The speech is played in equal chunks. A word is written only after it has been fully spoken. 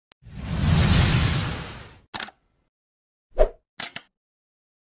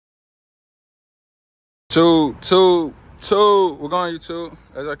Two. We're going YouTube,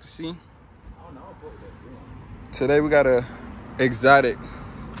 as I can see. Today we got a exotic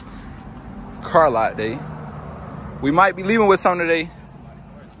car lot day. We might be leaving with something today.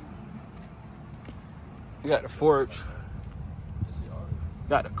 We got the Forge.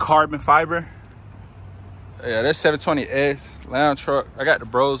 Got the carbon fiber. Yeah, that's 720S lounge truck. I got the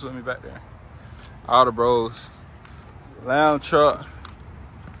bros with me back there. All the bros. Lounge truck.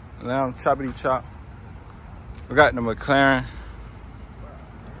 Lounge choppity chop. We got the McLaren.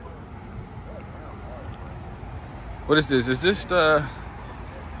 What is this? Is this the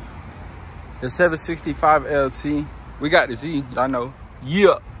 765 LT? We got the Z, y'all know.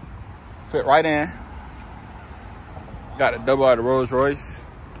 Yeah. Fit right in. Got a double out of Rolls Royce.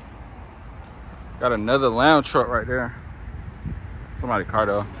 Got another lounge truck right there. Somebody's car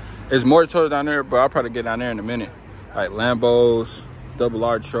though. There's more total down there, but I'll probably get down there in a minute. Like Lambos, double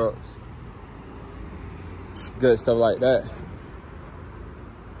R trucks. Good stuff like that.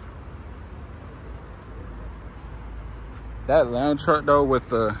 That lounge truck though with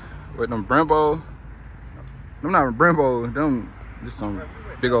them Brembo. Them not Brembo, them just some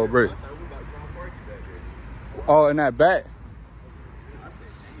big old brick. Oh, in that back?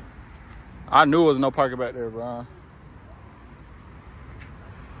 I knew there was no parking back there, bro.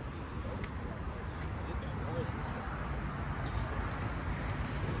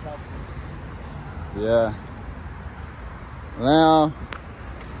 Yeah. Now,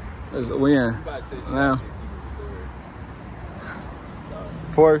 we in. Now.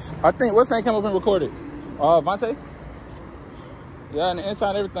 Porsche. I think, what's name came up and recorded? Vontae? Yeah, and the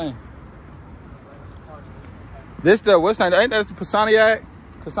inside everything. This the, what's name? Ain't that the Passaniac?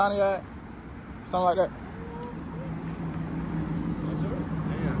 Passaniac? Something like that.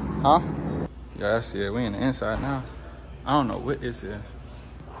 Huh? Yeah, that's it. We in the inside now. I don't know what this is.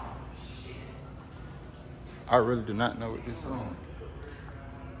 I really do not know what this is.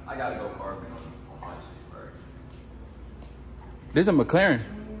 I gotta go carbon on my shit, bro. This is a McLaren.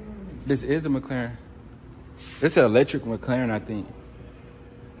 This is a McLaren. It's an electric McLaren, I think.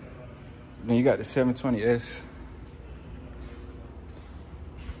 Then you got the 720S.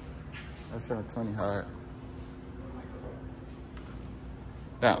 That's 720 hard.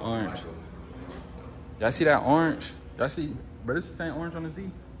 That orange. Y'all see that orange? Y'all see, but it's the same orange on the Z.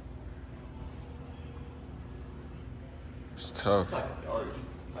 It's tough.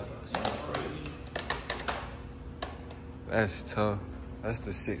 That's tough. That's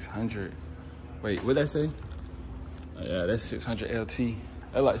the 600. Wait, what'd that say? Oh, yeah, that's 600 LT.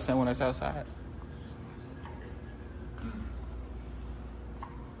 That's like the same one that's outside.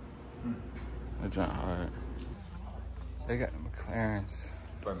 That jump hard. They got the McLarens.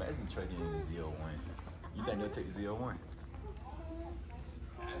 Bro, imagine trading in the Z01. You think they'll take the Z01?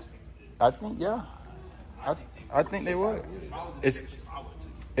 I think, yeah. I think they would. It's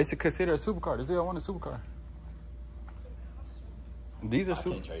considered a supercar. The Z01 is a supercar. These are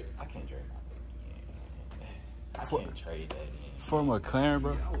super. I can't trade. I can't trade that in. For a McLaren,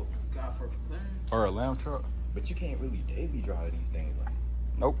 bro. God, for a McLaren. Or a lamb truck. But you can't really daily drive these things like.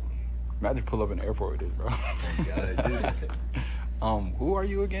 Nope. Imagine pull up in the airport with this, bro. Oh God, who are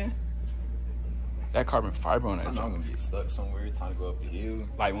you again? That carbon fiber on that I'm junk. gonna get stuck somewhere trying to go up the hill.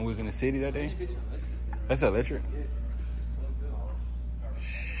 Like when we was in the city that day? That's electric?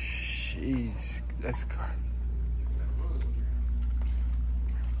 Jeez, that's car.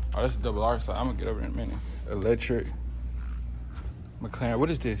 Oh, that's a double R, so I'm gonna get over in a minute. Electric. McLaren, what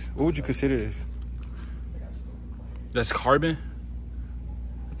is this? What would you consider this? That's carbon?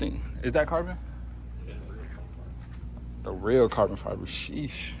 I think, is that carbon? The real carbon fiber,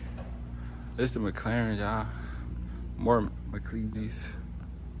 sheesh. This is the McLaren, y'all. More McLeezy's.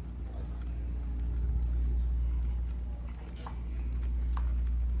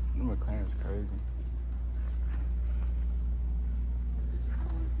 The McLaren's crazy.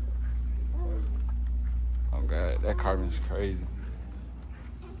 Oh God, that carbon's crazy.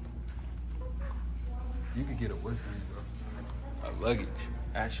 You could get a what's name, bro? A luggage.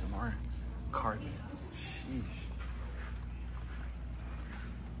 Aston Martin. Carbon. Sheesh.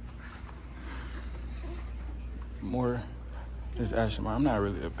 More this Aston Martin. I'm not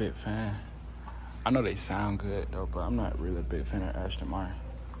really a big fan. I know they sound good though, but I'm not really a big fan of Aston Martin.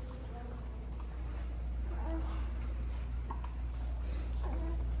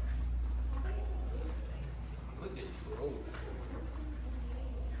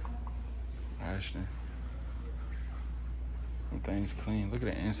 Ashton. Them things clean. Look at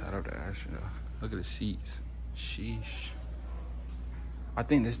the inside of the Ashton though. Look at the seats. Sheesh. I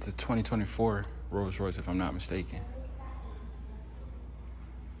think this is the 2024 Rolls Royce, if I'm not mistaken.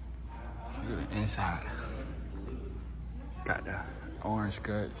 Look at the inside. Got the orange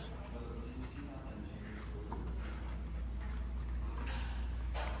guts.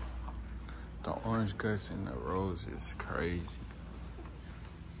 The orange guts and the rose is crazy.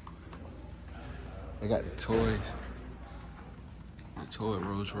 They got the toys. The toy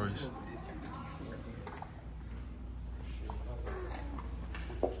Rolls Royce.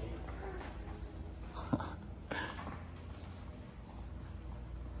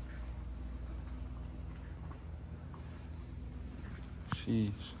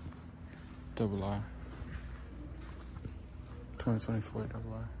 Jeez. Double R. 2024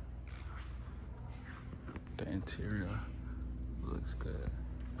 double R. The interior looks good.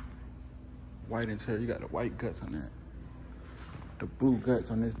 White interior, you got the white guts on that. The blue guts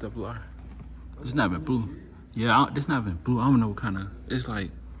on this double R. It's not even blue. Yeah, it's not even blue. I don't know what kind of, it's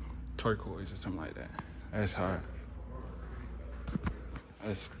like turquoise or something like that. That's hard.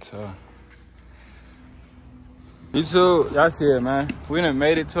 That's tough. YouTube, y'all see it, man. We done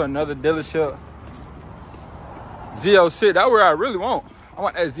made it to another dealership. Z06, that's where I really want. I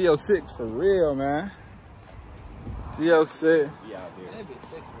want that Z06 for real, man. Z06. Yeah, dude.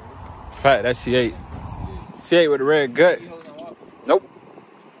 Fact, that's C8. C8 with the red guts. Nope.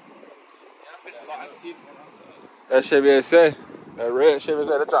 That Chevy SA. That red Chevy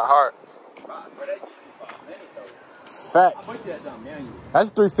SA, that's our heart. Fact. That's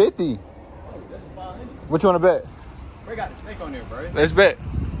 350. What you want to bet? We got the snake on there, bro. Let's bet.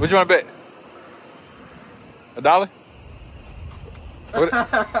 What you want to bet? $1?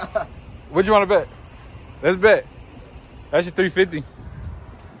 What you want to bet? Let's bet. That's your 350.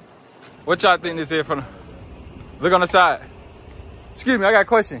 What y'all think this is for? Look on the side. Excuse me, I got a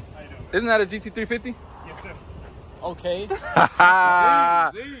question. Isn't that a GT350? Yes, sir. Okay. Z,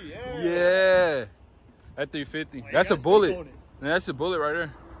 yeah. That 350. Well, that's a bullet. Man, that's a bullet right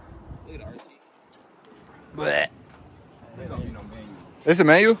there. Look at the RT. Blech. There's gonna be no manual. It's a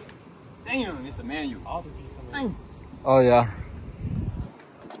manual? Damn, it's a manual. All the Dang. Oh, yeah.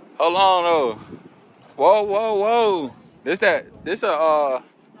 Hold on, though. Whoa, whoa, whoa. This a,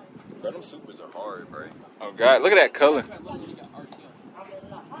 Bro, them supers are hard, bro. oh, God. Look at that color.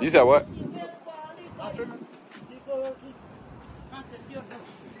 You said what?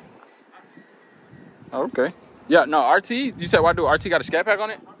 Oh, okay. Yeah, no, RT. You said why do RT got a scat pack on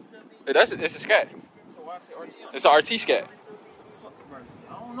it? Yeah, it's a scat. So why say RT on it? It's a RT scat.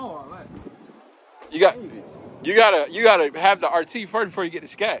 I don't know all that. You gotta have the RT first before you get the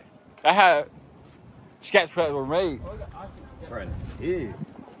scat. I had scats that were made. Bro, yeah.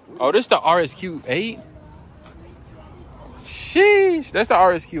 Oh, this the RSQ8? Sheesh. That's the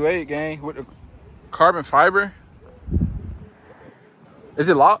RSQ8, gang, with the carbon fiber. Is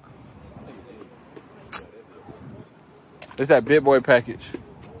it locked? It's that big boy package.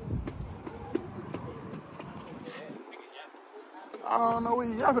 I don't know what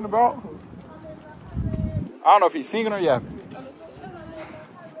he's yapping about. I don't know if he's singing or yapping.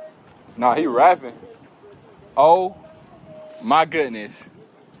 Nah, he rapping. Oh my goodness.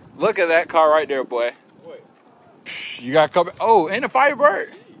 Look at that car right there, boy. Psh, you got cover. Oh, and a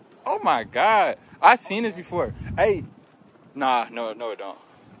Firebird. Oh my God. I've seen this before. Hey. Nah, no, it don't.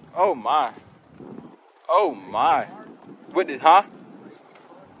 Oh my. Oh my. What did, huh?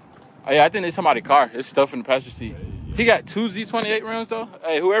 Oh yeah, I think it's somebody's car. It's stuff in the passenger seat. He got 2 Z28 rims though.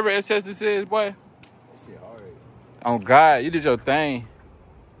 Hey, whoever it says this is, boy. That shit hard. Oh God, you did your thing.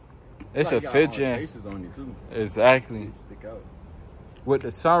 It's like a 5th gen. Spaces on it too. Exactly. Stick out. With the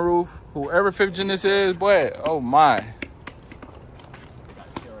sunroof, whoever 5th gen this is, boy. Oh my.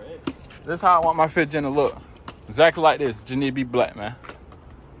 This is how I want my 5th gen to look. Exactly like this. Just need to be black, man.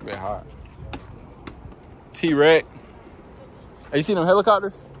 Bit hard. T-Rex. Hey, you seen them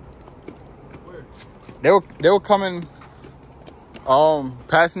helicopters? Where? They were coming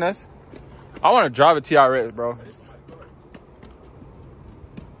passing us. I want to drive a TRX, bro.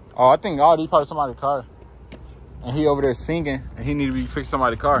 Oh, I think these probably somebody's car. And he over there singing, and he need to be fixing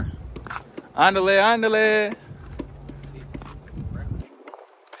somebody's car. Andale, andale.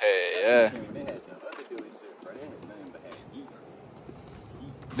 Hey, yeah.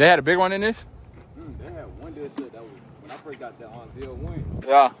 They had a big one in this? They had one dealership that was, when I first got that on Z01.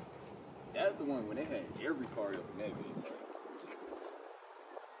 Yeah. That's the one when they had every car up in that video.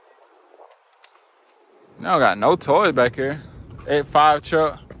 No, got no toys back here. 8.5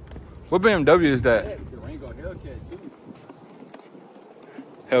 truck. What BMW is that? Yeah, the Rango Hellcat too.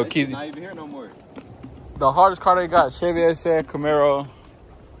 Hellcat. Not even here no more. The hardest car they got, Chevy SA, Camaro,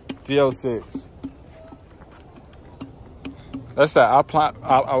 D06. That's that Alpina.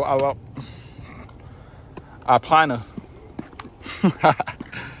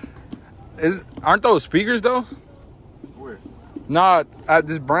 Aren't those speakers though? Where? Nah, at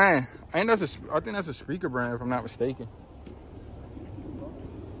this brand. I think that's a speaker brand if I'm not mistaken.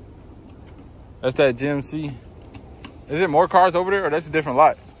 That's that GMC. Is it more cars over there or that's a different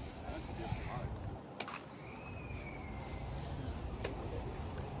lot?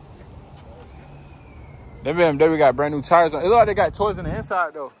 Them BMW got brand new tires on. It look like they got toys in the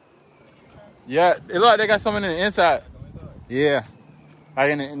inside though. Yeah, it look like they got something in the inside. Yeah, like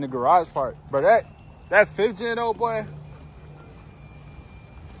in the garage part. But that 5th gen though, boy,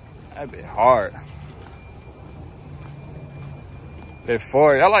 that'd be hard. That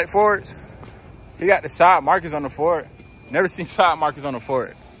Ford, I like Fords. He got the side markers on the Ford. Never seen side markers on the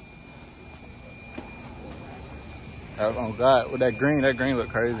Ford. Oh God, with that green look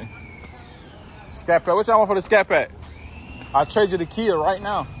crazy. Scat Pack, what y'all want for the Scat Pack? I'll trade you the Kia right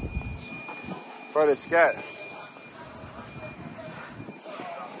now for the Scat.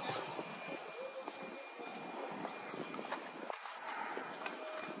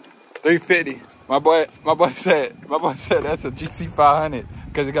 $350. My boy said that's a GT 500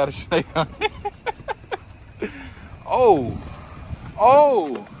 because it got a snake on it. Oh.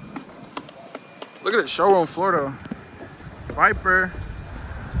 Look at the showroom floor though. Viper.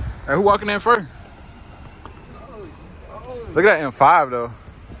 Hey, who walking in first? Look at that M5 though.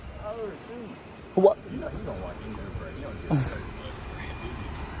 Who what? You don't walk in there first.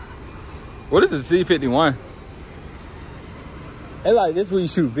 What is the C51? It's like this where you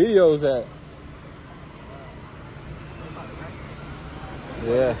shoot videos at.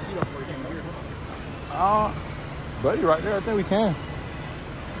 Yeah. Buddy, right there. I think we can.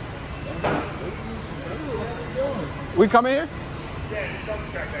 We come in here? Yeah, just don't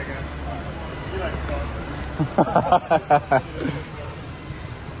distract that guy.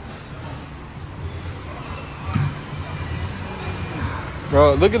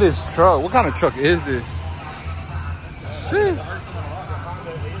 Bro, look at this truck. What kind of truck is this? Shit.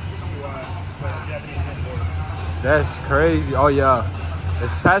 That's crazy. Oh, yeah.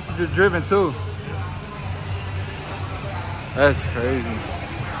 It's passenger driven, too. That's crazy.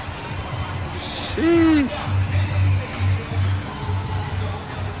 Sheesh.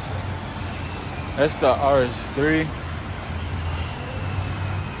 That's the RS3.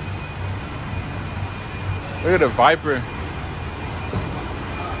 Look at the Viper.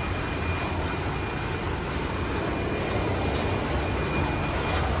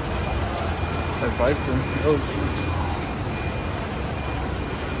 That Viper. Oh,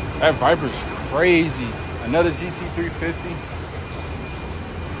 that Viper's crazy. Another GT350.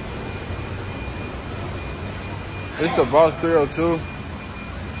 It's the Boss 302.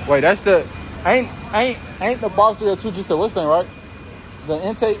 Wait, that's the ain't the Boss 302 just the what's name, right? The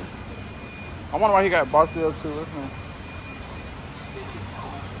intake. I wonder why he got Boss 302. What's name?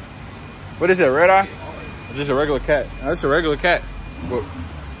 What is it? Red eye? Or just a regular cat? No, that's a regular cat. But,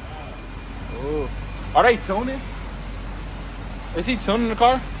 oh, are they tuning? Is he tuning the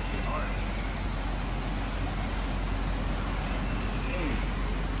car?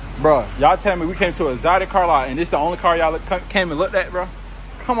 Bro, y'all tell me we came to a exotic car lot and this the only car y'all came and looked at, bro?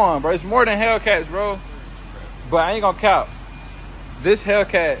 Come on, bro. It's more than Hellcats, bro. But I ain't gonna count. This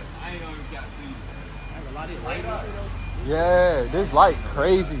Hellcat. I ain't gonna count too. Yeah, this light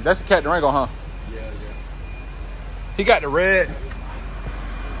crazy. That's the Cat Durango, huh? Yeah. He got the red.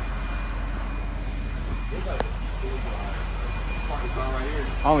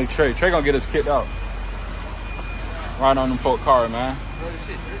 Only Trey. Trey gonna get us kicked out. Right on them folk car, man.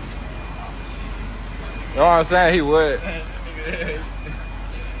 You know what I'm saying? He would.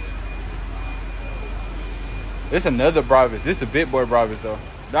 This another Bravis. This the big boy Bravis though.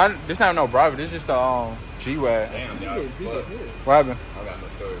 This not no Bravis. This just the G-Wag. Damn, y'all. What happened? I got no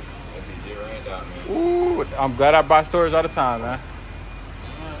storage. That be get ran down, man. Ooh, I'm glad I buy storage all the time, man.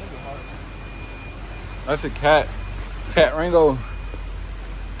 That's a Cat Ringo,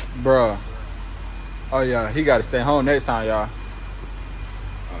 bruh. Oh yeah, he got to stay home next time, y'all.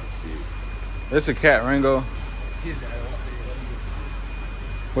 It's a Cat Ringo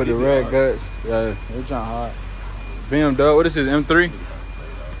with the red guts. Yeah, it's trying hard. BMW, what is this, M3?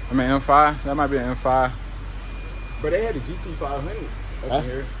 I mean M5. That might be an M5. But they had the GT 500 up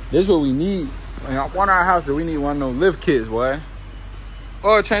here. This is what we need. In one of our houses, we need one of those lift kits, boy.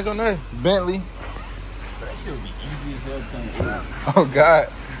 Oh, change on that. Bentley. But that shit would be easy as hell to change. Oh God.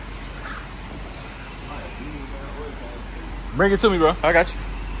 Bring it to me, bro. I got you.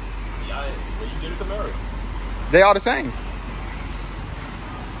 Where you get a Camaro? They all the same.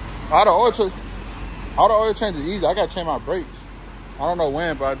 All the oil change is easy. I gotta change my brakes. I don't know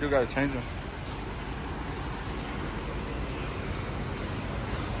when, but I do gotta change them.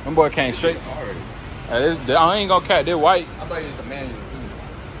 Them boy came straight. Already. I ain't gonna cat. They're white. I thought it was a manual too.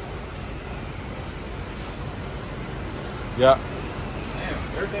 Yeah.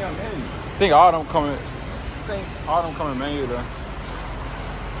 Damn, everything on manual. I think all them coming. Manual though.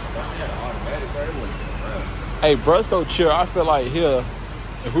 If I had an automatic, bro, it wouldn't be around. Hey, bruh, so chill. I feel like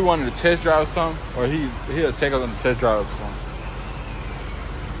if we wanted to test drive something, or he'll take us on the test drive or something.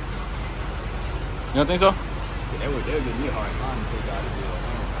 You don't think so? Yeah, they would give me a hard time to take out the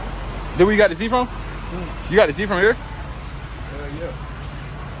deal. Did we got the seat from? You got the seat from here? Hell yeah.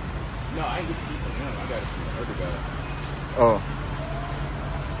 No, I ain't get the seat from him. I got it from the other guy. Oh.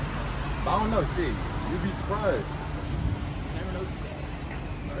 But I don't know, shit. You'd be surprised. Never noticed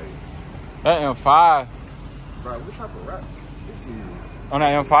that. That M5. Bro, what type of rap? This is On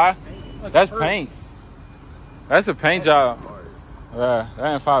that M5? like That's first. paint. That's a paint job. Hard. Yeah,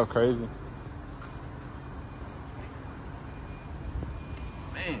 that M5 crazy.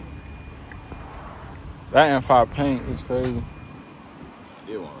 Man. That M5 paint is crazy. I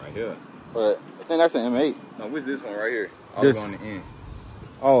did one right here. But I think that's an M8. No, what's this one right here? I This- was on the end.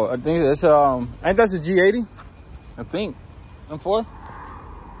 Oh, I think that's ain't that a G80? I think. M4?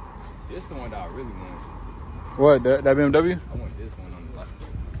 This the one that I really want. What, that BMW? I want this one on the left.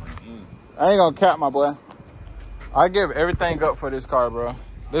 On the end. I ain't gonna cap, my boy. I give everything up for this car, bro.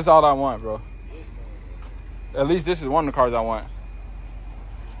 This is all I want, bro. At least this is one of the cars I want.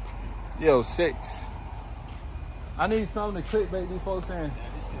 Yo, 6. I need something to clickbait these folks in.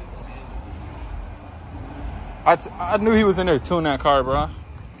 This shit, man. I knew he was in there tuning that car, bro.